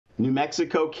New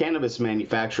Mexico cannabis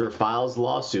manufacturer files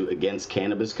lawsuit against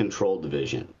Cannabis Control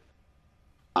Division.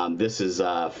 This is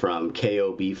from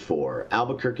KOB4,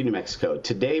 Albuquerque, New Mexico.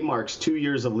 Today marks 2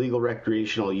 years of legal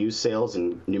recreational use sales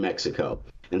in New Mexico.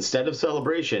 Instead of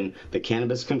celebration, the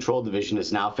Cannabis Control Division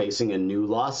is now facing a new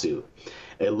lawsuit.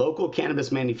 A local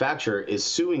cannabis manufacturer is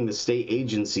suing the state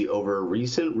agency over a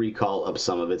recent recall of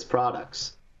some of its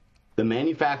products. The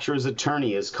manufacturer's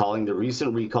attorney is calling the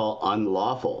recent recall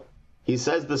unlawful. He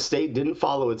says the state didn't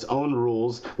follow its own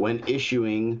rules when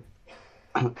issuing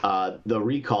the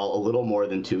recall a little more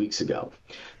than 2 weeks ago.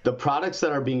 The products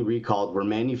that are being recalled were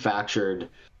manufactured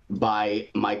by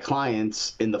my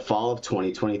clients in the fall of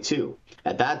 2022.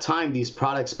 At that time, these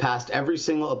products passed every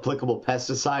single applicable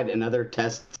pesticide and other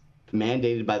tests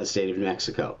mandated by the state of New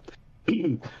Mexico.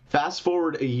 Fast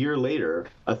forward a year later,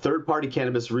 a third-party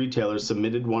cannabis retailer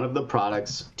submitted one of the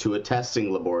products to a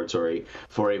testing laboratory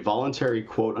for a voluntary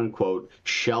quote-unquote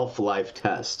shelf life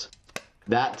test.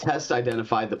 That test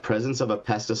identified the presence of a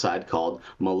pesticide called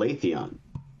malathion,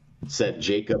 said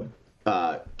Jacob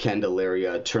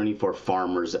Candelaria, attorney for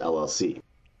Farmers LLC.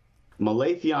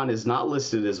 Malathion is not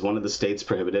listed as one of the state's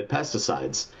prohibited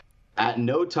pesticides. At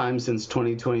no time since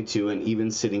 2022, and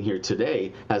even sitting here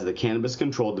today, has the Cannabis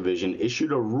Control Division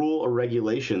issued a rule or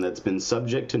regulation that's been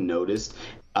subject to notice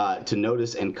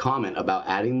and comment about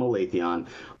adding malathion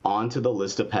onto the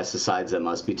list of pesticides that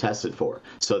must be tested for.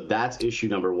 So that's issue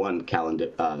number one,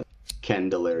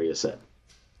 Candelaria said.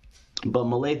 But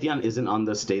malathion isn't on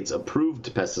the state's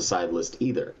approved pesticide list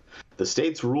either. The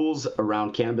state's rules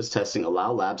around cannabis testing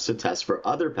allow labs to test for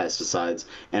other pesticides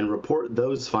and report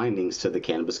those findings to the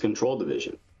Cannabis Control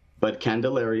Division. But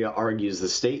Candelaria argues the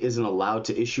state isn't allowed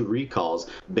to issue recalls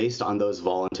based on those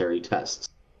voluntary tests.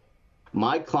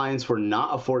 My clients were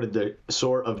not afforded the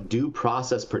sort of due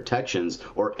process protections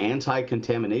or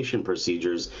anti-contamination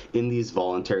procedures in these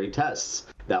voluntary tests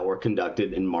that were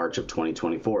conducted in March of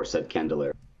 2024, said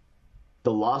Candelaria.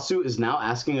 The lawsuit is now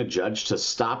asking a judge to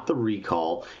stop the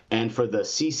recall and for the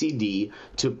CCD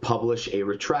to publish a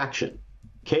retraction.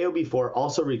 KOB4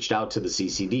 also reached out to the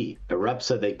CCD. A rep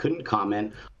said they couldn't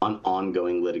comment on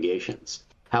ongoing litigations.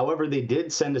 However, they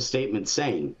did send a statement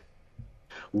saying,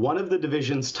 one of the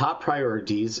division's top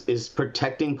priorities is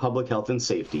protecting public health and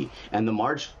safety, and the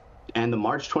March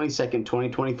 22nd,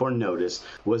 2024 notice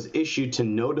was issued to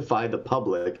notify the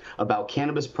public about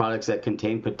cannabis products that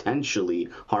contain potentially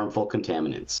harmful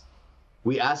contaminants.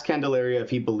 We asked Candelaria if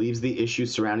he believes the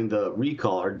issues surrounding the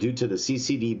recall are due to the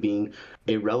CCD being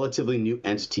a relatively new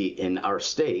entity in our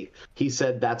state. He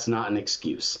said that's not an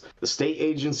excuse. The state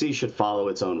agency should follow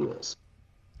its own rules.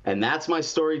 And that's my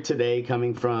story today,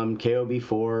 coming from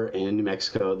KOB4 in New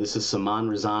Mexico. This is Saman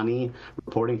Razani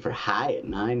reporting for High at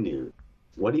 9 News.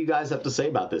 What do you guys have to say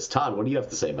about this? Todd, what do you have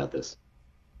to say about this?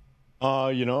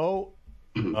 When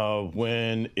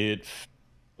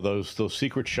those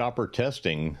secret shopper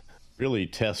testing really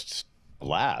tests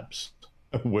labs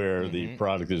where the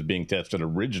product is being tested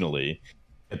originally,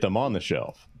 get them on the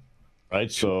shelf, right?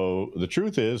 So the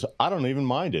truth is, I don't even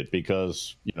mind it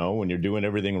because, when you're doing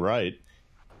everything right,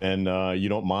 and do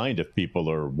you mind if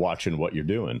people are watching what you're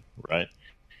doing, right?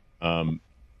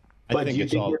 Do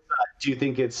you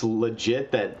think it's legit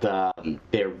that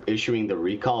they're issuing the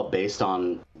recall based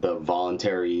on the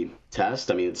voluntary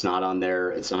test? I mean, it's not on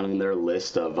their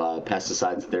list of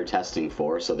pesticides that they're testing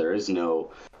for, so there is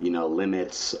no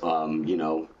limits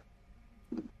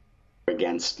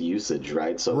against usage,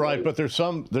 right? So right, but there's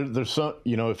some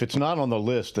if it's not on the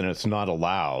list, then it's not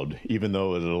allowed, even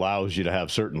though it allows you to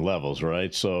have certain levels,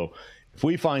 right? So if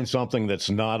we find something that's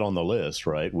not on the list,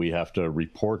 right, we have to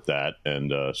report that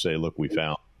and say, look, we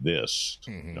found this,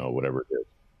 whatever it is,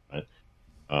 right?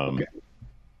 Okay.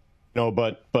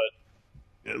 But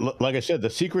like I said, the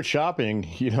secret shopping,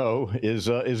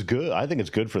 is good. I think it's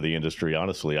good for the industry.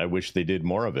 Honestly, I wish they did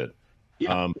more of it.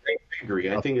 Yeah, I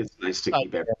agree. I think it's nice to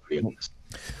keep everybody honest.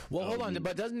 Well, hold on,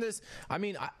 but doesn't this? I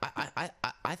mean,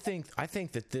 I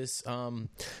think that this,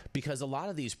 because a lot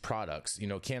of these products,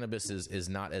 cannabis is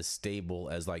not as stable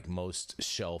as like most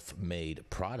shelf-made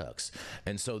products,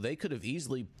 and so they could have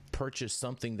easily purchased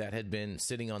something that had been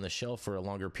sitting on the shelf for a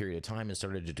longer period of time and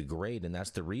started to degrade, and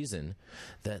that's the reason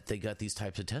that they got these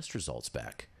types of test results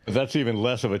back. That's even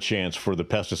less of a chance for the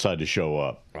pesticide to show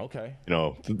up. Okay.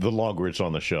 The longer it's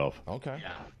on the shelf. Okay.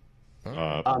 Yeah.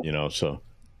 So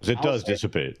it does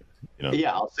dissipate.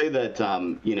 Yeah, I'll say that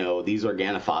these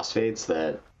organophosphates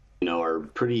that are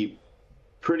pretty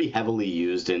heavily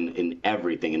used in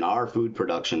everything in our food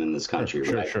production in this country.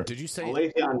 Sure, right? sure. Did you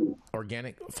say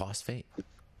organic phosphate?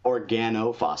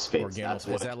 Organophosphates.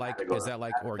 Is that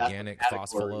like organic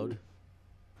phospholode?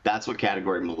 That's what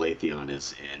category malathion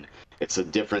is in. It's a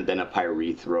different than a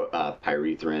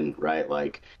pyrethrin, right?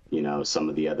 Like, you know, some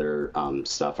of the other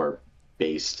stuff are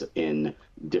based in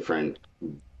different,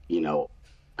 you know,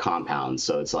 compounds.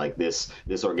 So it's like this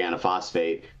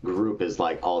organophosphate group is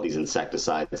like all these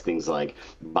insecticides, things like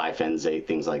bifenthate,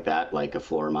 things like that, like a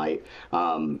fluoramide.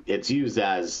 It's used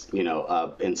as, you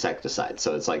know, insecticide.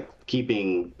 So it's like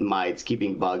keeping mites,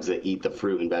 keeping bugs that eat the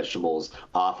fruit and vegetables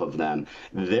off of them.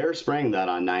 They're spraying that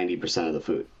on 90% of the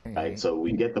food, right? So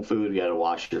we get the food, you got to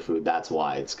wash your food. That's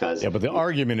why. It's because but the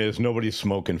argument is nobody's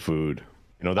smoking food.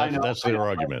 You know, that's their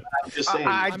argument. I'm just saying.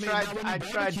 I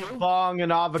tried bong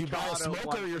and avocado. If you buy a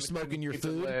smoker, you're smoking your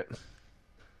food.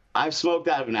 I've smoked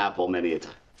out of an apple many a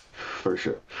time, for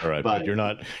sure. All right, but you're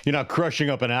not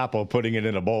crushing up an apple, putting it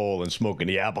in a bowl, and smoking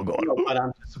the apple. Going.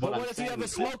 But what if you have a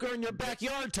smoker in your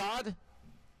backyard, Todd?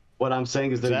 What I'm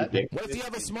saying is that what if you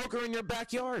have a smoker in your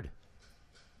backyard?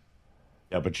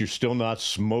 Yeah, but you're still not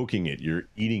smoking it. You're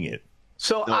eating it.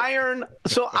 So no.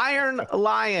 Iron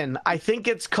Lion, I think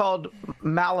it's called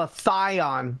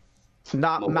malathion,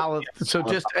 not mal. So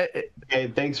just okay.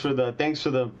 Thanks for the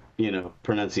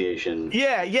pronunciation.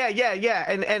 Yeah.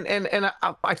 And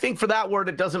I think for that word,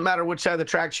 it doesn't matter which side of the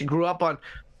tracks you grew up on,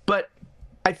 but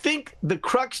I think the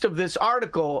crux of this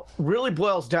article really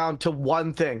boils down to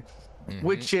one thing,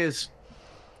 which is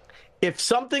if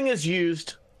something is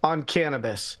used on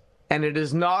cannabis and it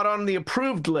is not on the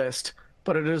approved list,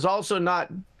 but it is also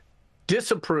not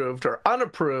disapproved or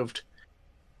unapproved,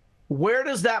 where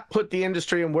does that put the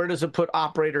industry and where does it put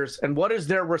operators, and what is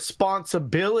their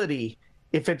responsibility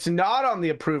if it's not on the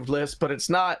approved list but it's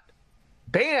not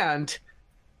banned?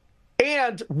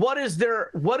 And what is the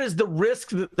risk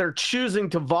that they're choosing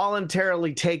to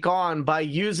voluntarily take on by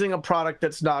using a product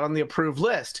that's not on the approved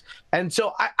list? And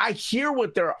so I hear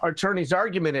what their attorney's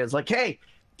argument is, like, hey,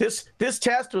 this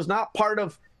test was not part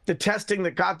of the testing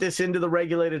that got this into the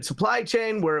regulated supply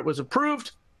chain where it was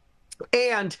approved,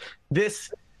 and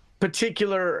this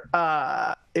particular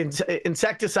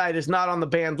insecticide is not on the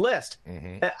banned list.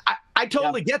 I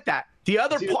totally get that. The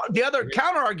other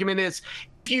counter argument is,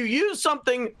 if you use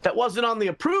something that wasn't on the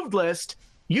approved list,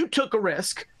 you took a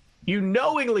risk, you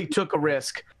knowingly took a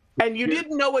risk, and you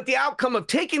didn't know what the outcome of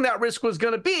taking that risk was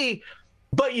going to be,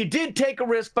 but you did take a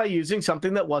risk by using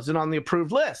something that wasn't on the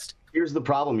approved list. Here's the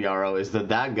problem, Yarrow, is that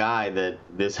guy that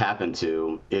this happened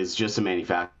to is just a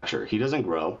manufacturer. He doesn't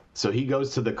grow, so he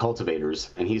goes to the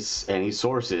cultivators and he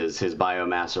sources his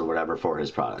biomass or whatever for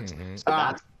his products.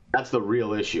 So that's the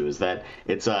real issue, is that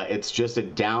it's just a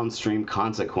downstream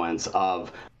consequence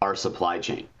of our supply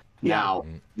chain. Now,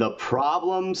 the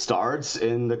problem starts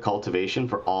in the cultivation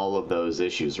for all of those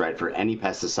issues, right? For any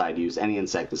pesticide use, any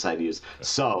insecticide use.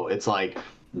 So it's like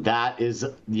that is,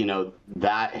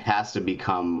 that has to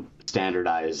become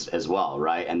standardized as well,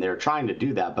 right? And they're trying to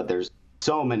do that, but there's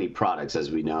so many products, as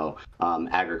we know,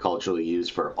 agriculturally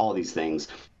used for all these things.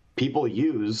 People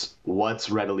use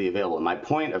what's readily available. And my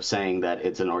point of saying that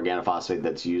it's an organophosphate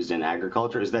that's used in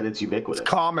agriculture is that it's ubiquitous. It's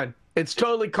common. It's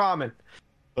totally common.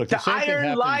 Look, the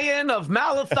Iron Lion of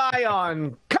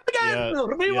malathion. Come again,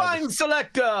 rewind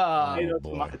selector.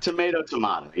 Tomato.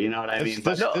 You know what I mean?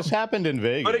 This happened in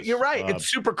Vegas. But you're right. It's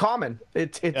super common.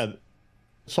 It's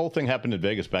this whole thing happened in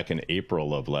Vegas back in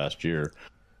April of last year,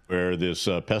 where this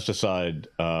pesticide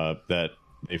that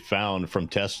they found from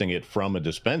testing it from a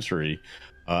dispensary,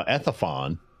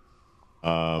 ethifon,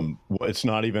 it's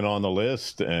not even on the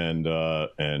list, and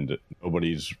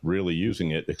nobody's really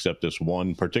using it except this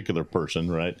one particular person,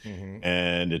 right?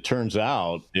 And it turns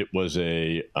out it was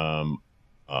a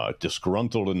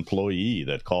disgruntled employee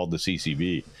that called the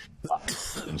CCB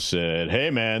and said, "Hey,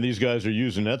 man, these guys are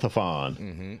using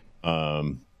ethifon,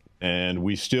 and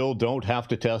we still don't have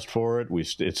to test for it.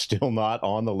 It's still not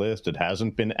on the list. It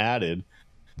hasn't been added,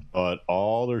 but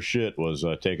all their shit was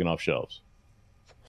taken off shelves."